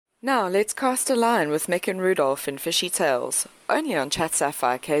Now let's cast a line with Mick and Rudolph in Fishy Tales, only on Chat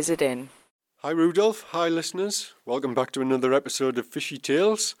Sapphire KZN. Hi Rudolph, hi listeners. Welcome back to another episode of Fishy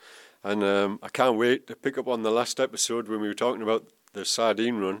Tales. And I can't wait to pick up on the last episode when we were talking about the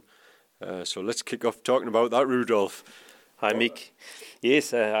sardine run. So let's kick off talking about that, Rudolph. Hi Mick.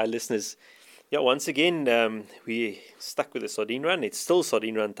 Yes, hi listeners. Yeah, once again, we stuck with the sardine run. It's still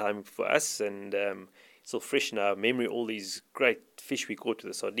sardine run time for us, and it's still fresh in our memory, all these great fish we caught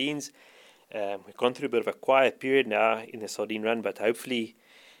with the sardines. We've gone through a bit of a quiet period now in the sardine run, but hopefully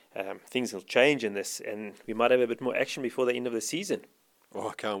things will change in this, and we might have a bit more action before the end of the season. Oh,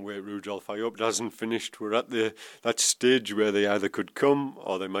 I can't wait, Rudolph. I hope it hasn't finished. We're at that stage where they either could come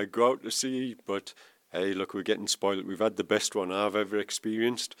or they might go out to sea, but hey, look, we're getting spoiled. We've had the best one I've ever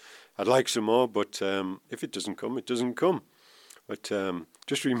experienced. I'd like some more, but if it doesn't come, it doesn't come. But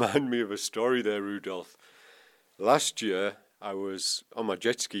just remind me of a story there, Rudolph. Last year, I was on my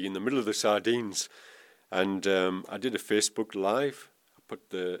jet ski in the middle of the sardines, and I did a Facebook Live. I put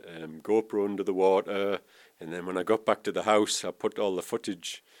the GoPro under the water, and then when I got back to the house, I put all the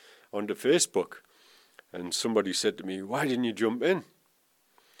footage onto Facebook. And somebody said to me, "Why didn't you jump in?"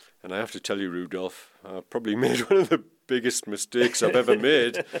 And I have to tell you, Rudolph, I probably made one of the biggest mistakes I've ever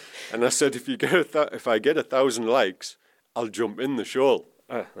made. And I said, if I get 1,000 likes, I'll jump in the shoal.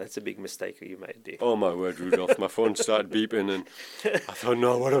 Oh, that's a big mistake you made there. Oh my word, Rudolph, my phone started beeping and I thought,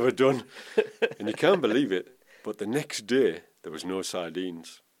 no, what have I done? And you can't believe it, but the next day there was no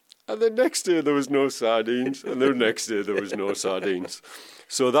sardines. And the next day there was no sardines. And the next day there was no sardines.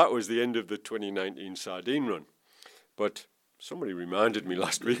 So that was the end of the 2019 sardine run. But somebody reminded me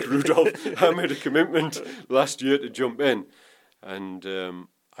last week, Rudolph, I made a commitment last year to jump in. And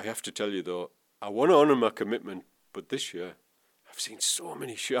I have to tell you, though, I want to honour my commitment, but this year I've seen so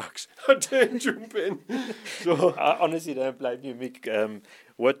many sharks, I didn't jump in. So I honestly don't blame you, Mick.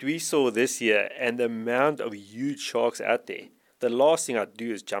 What we saw this year and the amount of huge sharks out there, the last thing I'd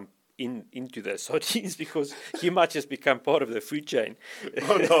do is jump into the sardines because you might just become part of the food chain.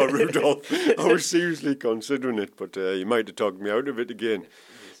 Oh no, Rudolph, I was seriously considering it, but you might have talked me out of it again.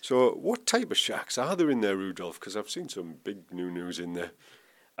 So what type of sharks are there in there, Rudolph? Because I've seen some big new-news in there.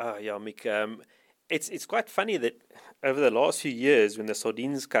 Yeah, Mick. It's quite funny that over the last few years when the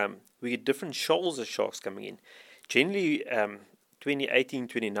sardines come, we get different shoals of sharks coming in. Generally, 2018,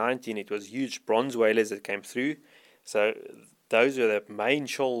 2019, it was huge bronze whalers that came through. So those were the main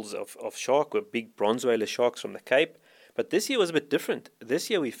shoals of shark, were big bronze whaler sharks from the Cape. But this year was a bit different. This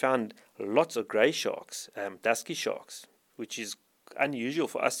year we found lots of grey sharks, dusky sharks, which is unusual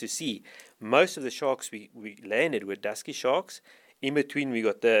for us to see. Most of the sharks we landed were dusky sharks. In between we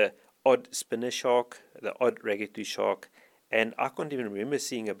got the odd spinner shark, the odd ragged-tooth shark, and I can't even remember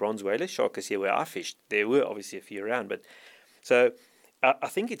seeing a bronze whaler shark this year where I fished. There were obviously a few around, but so I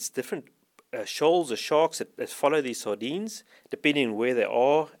think it's different shoals of sharks that follow these sardines, depending on where they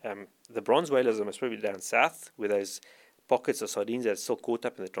are. The bronze whalers are most probably down south, where those pockets of sardines that are still caught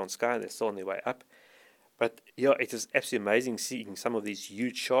up in the Transkei, and they're still on their way up. But yeah, it is absolutely amazing seeing some of these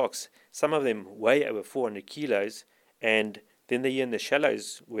huge sharks, some of them way over 400 kilos, and then they're in the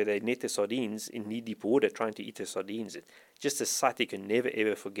shallows where they net the sardines in knee-deep water trying to eat the sardines. It's just a sight you can never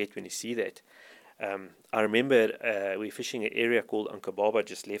ever forget when you see that. I remember we were fishing an area called Ankababa,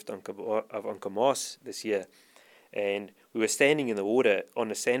 just left of Ankamas this year, and we were standing in the water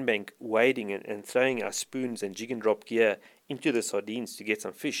on a sandbank wading and throwing our spoons and jig and drop gear into the sardines to get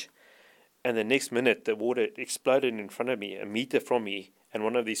some fish. And the next minute the water exploded in front of me, a meter from me, and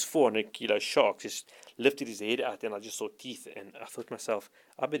one of these 400 kilo sharks just lifted his head out, and I just saw teeth, and I thought to myself,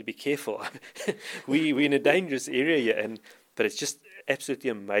 I better be careful. We're in a dangerous area here, but it's just absolutely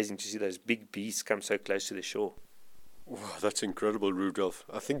amazing to see those big beasts come so close to the shore. Wow, that's incredible, Rudolph.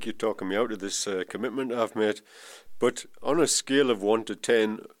 I think you're talking me out of this commitment I've made. But on a scale of 1 to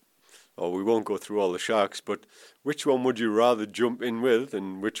 10, we won't go through all the sharks, but which one would you rather jump in with,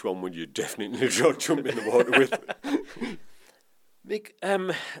 and which one would you definitely not jump in the water with? Mick,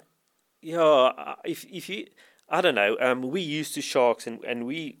 yeah, if you, I don't know, we used to sharks and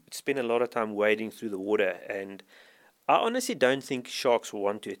we spend a lot of time wading through the water, and I honestly don't think sharks will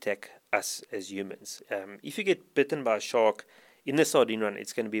want to attack us as humans. If you get bitten by a shark in the sardine run,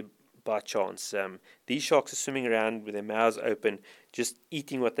 it's going to be by chance. These sharks are swimming around with their mouths open, just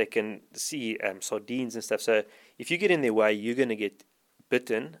eating what they can see, sardines and stuff. So if you get in their way, you're going to get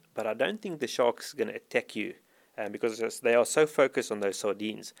bitten, but I don't think the shark's going to attack you because they are so focused on those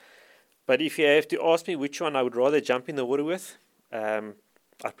sardines. But if you have to ask me which one I would rather jump in the water with,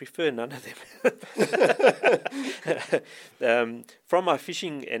 I prefer none of them. From my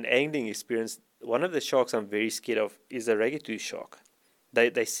fishing and angling experience, one of the sharks I'm very scared of is a ragged-tooth shark.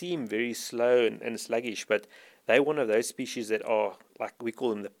 they seem very slow and sluggish, but they're one of those species that are, like we call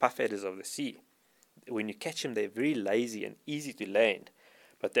them, the puff adders of the sea. When you catch them, they're very lazy and easy to land,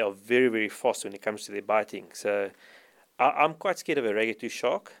 but they are very, very fast when it comes to their biting. So I'm quite scared of a ragged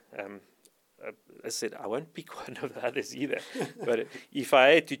shark. As I said, I won't pick one of the others either. But if I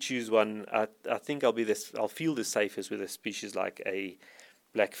had to choose one, I think I'll feel the safest with a species like a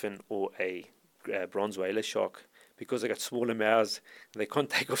blackfin or a bronze whaler shark, because they got smaller mouths and they can't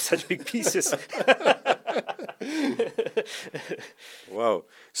take off such big pieces. Wow.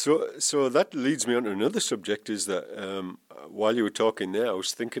 So that leads me on to another subject, is that while you were talking there, I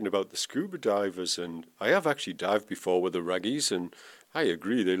was thinking about the scuba divers, and I have actually dived before with the raggies, and I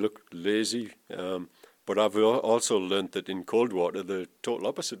agree, they look lazy, but I've also learnt that in cold water, the total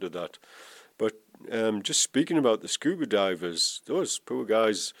opposite of that. But just speaking about the scuba divers, those poor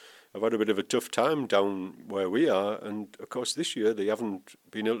guys have had a bit of a tough time down where we are, and of course this year they haven't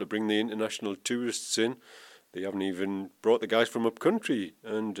been able to bring the international tourists in. They haven't even brought the guys from up country,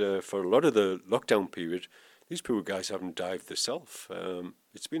 and for a lot of the lockdown period, these poor guys haven't dived themselves.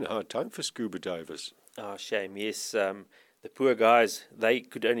 It's been a hard time for scuba divers. Oh, shame, yes. The poor guys, they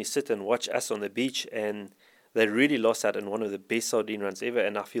could only sit and watch us on the beach, and they really lost out on one of the best sardine runs ever,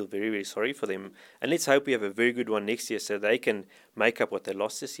 and I feel very, very sorry for them. And let's hope we have a very good one next year so they can make up what they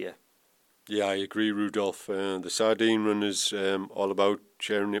lost this year. Yeah, I agree, Rudolph. The sardine run is all about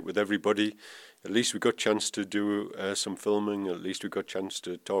sharing it with everybody. At least we got a chance to do some filming. At least we got a chance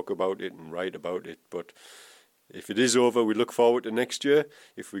to talk about it and write about it. But if it is over, we look forward to next year.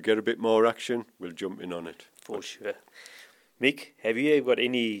 If we get a bit more action, we'll jump in on it. For sure. Mick, have you got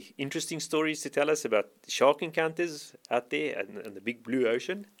any interesting stories to tell us about shark encounters out there in the big blue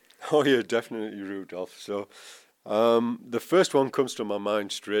ocean? Oh yeah, definitely, Rudolph. So the first one comes to my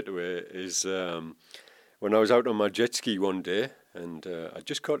mind straight away is when I was out on my jet ski one day, and I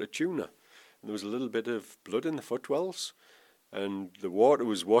just caught a tuna. And there was a little bit of blood in the footwells, and the water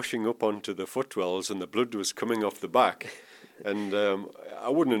was washing up onto the footwells, and the blood was coming off the back. And I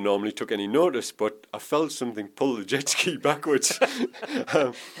wouldn't have normally took any notice, but I felt something pull the jet ski backwards.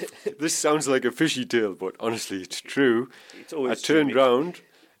 This sounds like a fishy tale, but honestly, it's true. I turned round,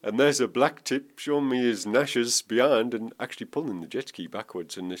 and there's a black tip showing me his gnashes behind and actually pulling the jet ski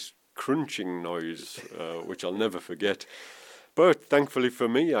backwards, and this crunching noise, which I'll never forget. But thankfully for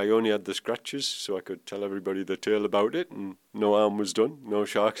me, I only had the scratches, so I could tell everybody the tale about it, and no harm was done, no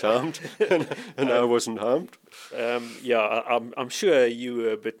sharks harmed, and I wasn't harmed. I'm sure you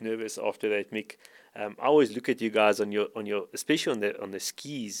were a bit nervous after that, Mick. I always look at you guys on your especially on the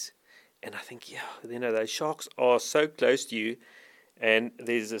skis, and I think, those sharks are so close to you, and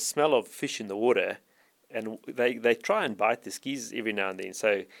there's a smell of fish in the water, and they try and bite the skis every now and then,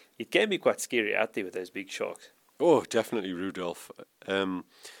 so it can be quite scary out there with those big sharks. Oh, definitely, Rudolph. I'm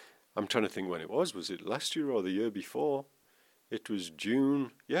trying to think when it was. Was it last year or the year before? It was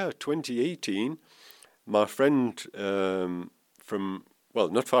June, 2018. My friend not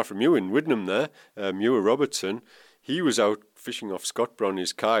far from you in Widdenham there, Muir Robertson, he was out fishing off Scottborough on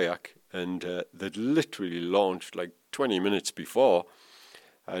his kayak, and they'd literally launched like 20 minutes before.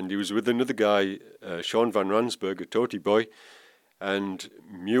 And he was with another guy, Sean Van Ransburg, a Toti boy, and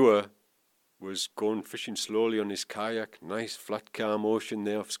Muir was going fishing slowly on his kayak, nice flat calm ocean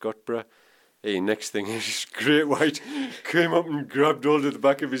there off Scottborough. Hey, next thing is great white came up and grabbed hold of the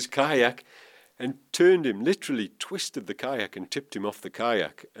back of his kayak and turned him, literally twisted the kayak and tipped him off the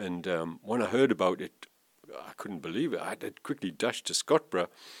kayak. And when I heard about it, I couldn't believe it. I had quickly dashed to Scottborough,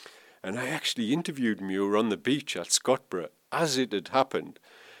 and I actually interviewed Muir on the beach at Scottborough as it had happened.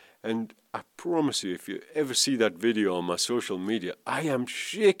 And I promise you, if you ever see that video on my social media, I am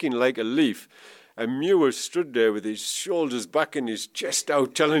shaking like a leaf. And Muir stood there with his shoulders back and his chest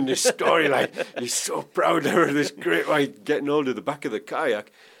out telling this story like he's so proud of this great white getting hold of the back of the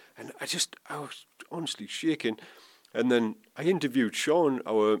kayak. And I was honestly shaking. And then I interviewed Sean,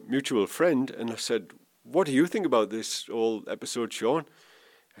 our mutual friend, and I said, "What do you think about this whole episode, Sean?"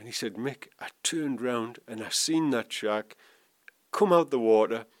 And he said, "Mick, I turned round and I seen that shark come out the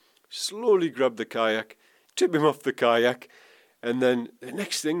water, slowly grab the kayak, tip him off the kayak, and then the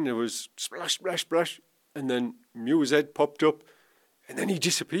next thing there was splash, splash, splash, and then Muir's head popped up, and then he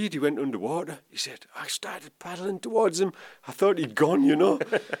disappeared. He went underwater. He said, I started paddling towards him. I thought he'd gone,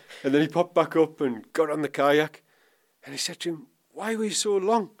 And then he popped back up and got on the kayak, and I said to him, why were you so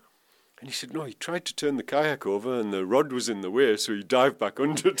long? And he said, no, he tried to turn the kayak over and the rod was in the way, so he dived back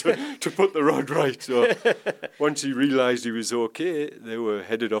under to put the rod right. So once he realised he was okay, they were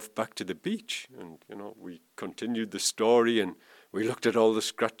headed off back to the beach. And, we continued the story and we looked at all the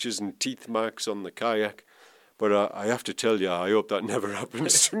scratches and teeth marks on the kayak. But I have to tell you, I hope that never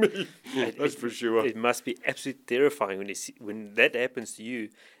happens to me. That's for sure. It must be absolutely terrifying when that happens to you.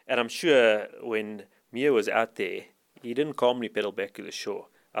 And I'm sure when Mia was out there, he didn't calmly pedal back to the shore.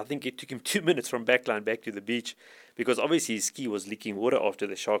 I think it took him 2 minutes from backline back to the beach, because obviously his ski was leaking water after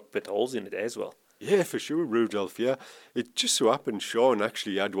the shark bit holes in it as well. Yeah, for sure, Rudolph, yeah. It just so happened Sean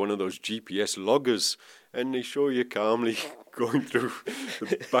actually had one of those GPS loggers, and they show you calmly going through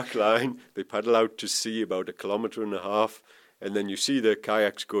the back line. They paddle out to sea about 1.5 kilometres, and then you see the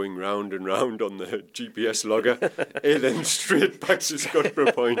kayaks going round and round on the GPS logger, and then straight back to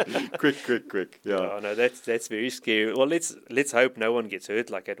Scottsboro Point. Quick. Yeah. Oh, no, that's very scary. Well, let's hope no one gets hurt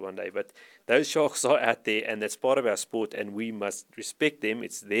like that one day. But those sharks are out there, and that's part of our sport, and we must respect them.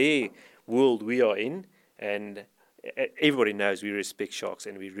 It's their world we are in, and everybody knows we respect sharks,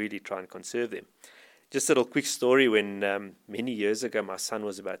 and we really try and conserve them. Just a little quick story. When many years ago my son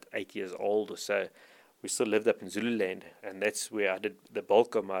was about 8 years old or so, we still lived up in Zululand, and that's where I did the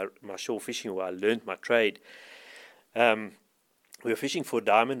bulk of my shore fishing, where I learned my trade. We were fishing for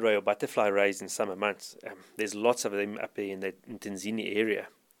diamond ray or butterfly rays in summer months. There's lots of them up there in the Tanzania area.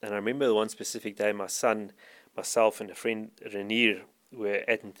 And I remember the one specific day my son, myself and a friend, Renier, were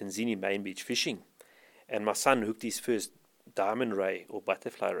at Tanzania Main Beach fishing. And my son hooked his first diamond ray or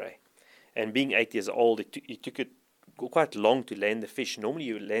butterfly ray. And being 8 years old, it took it quite long to land the fish. Normally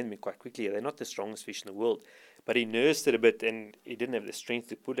you land them quite quickly. They're not the strongest fish in the world. But he nursed it a bit, and he didn't have the strength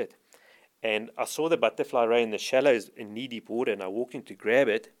to pull it. And I saw the butterfly ray in the shallows in knee-deep water, and I walked in to grab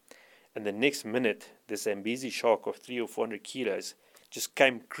it. And the next minute, this Zambezi shark of 300 or 400 kilos just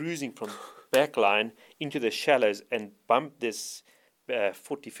came cruising from back line into the shallows and bumped this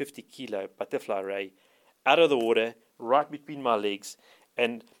 40, 50 kilo butterfly ray out of the water, right between my legs.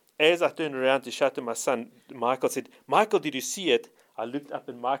 And as I turned around to shout to my son, Michael said, "Michael, did you see it?" I looked up,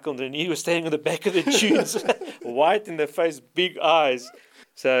 and Michael and he was standing on the back of the dunes, white in the face, big eyes.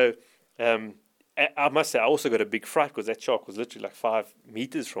 So I must say, I also got a big fright, because that shark was literally like 5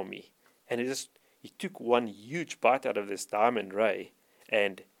 meters from me. And he took one huge bite out of this diamond ray,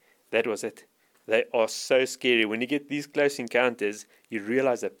 and that was it. They are so scary. When you get these close encounters, you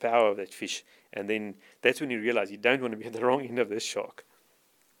realize the power of that fish. And then that's when you realize you don't want to be at the wrong end of this shark.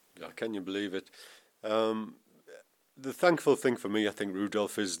 Yeah, can you believe it? The thankful thing for me, I think,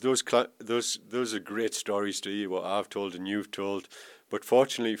 Rudolph, is those are great stories to hear, what I've told and you've told. But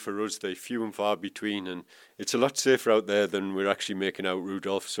fortunately for us, they're few and far between, and it's a lot safer out there than we're actually making out,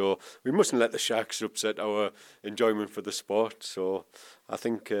 Rudolph. So we mustn't let the sharks upset our enjoyment for the sport. So I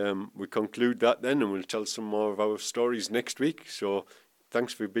think we conclude that then, and we'll tell some more of our stories next week. So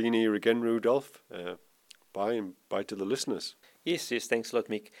thanks for being here again, Rudolph. Bye, and bye to the listeners. Yes, thanks a lot,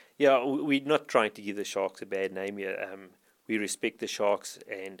 Mick. Yeah, we're not trying to give the sharks a bad name here. We respect the sharks,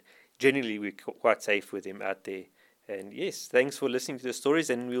 and generally we're quite safe with them out there. And yes, thanks for listening to the stories,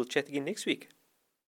 and we'll chat again next week.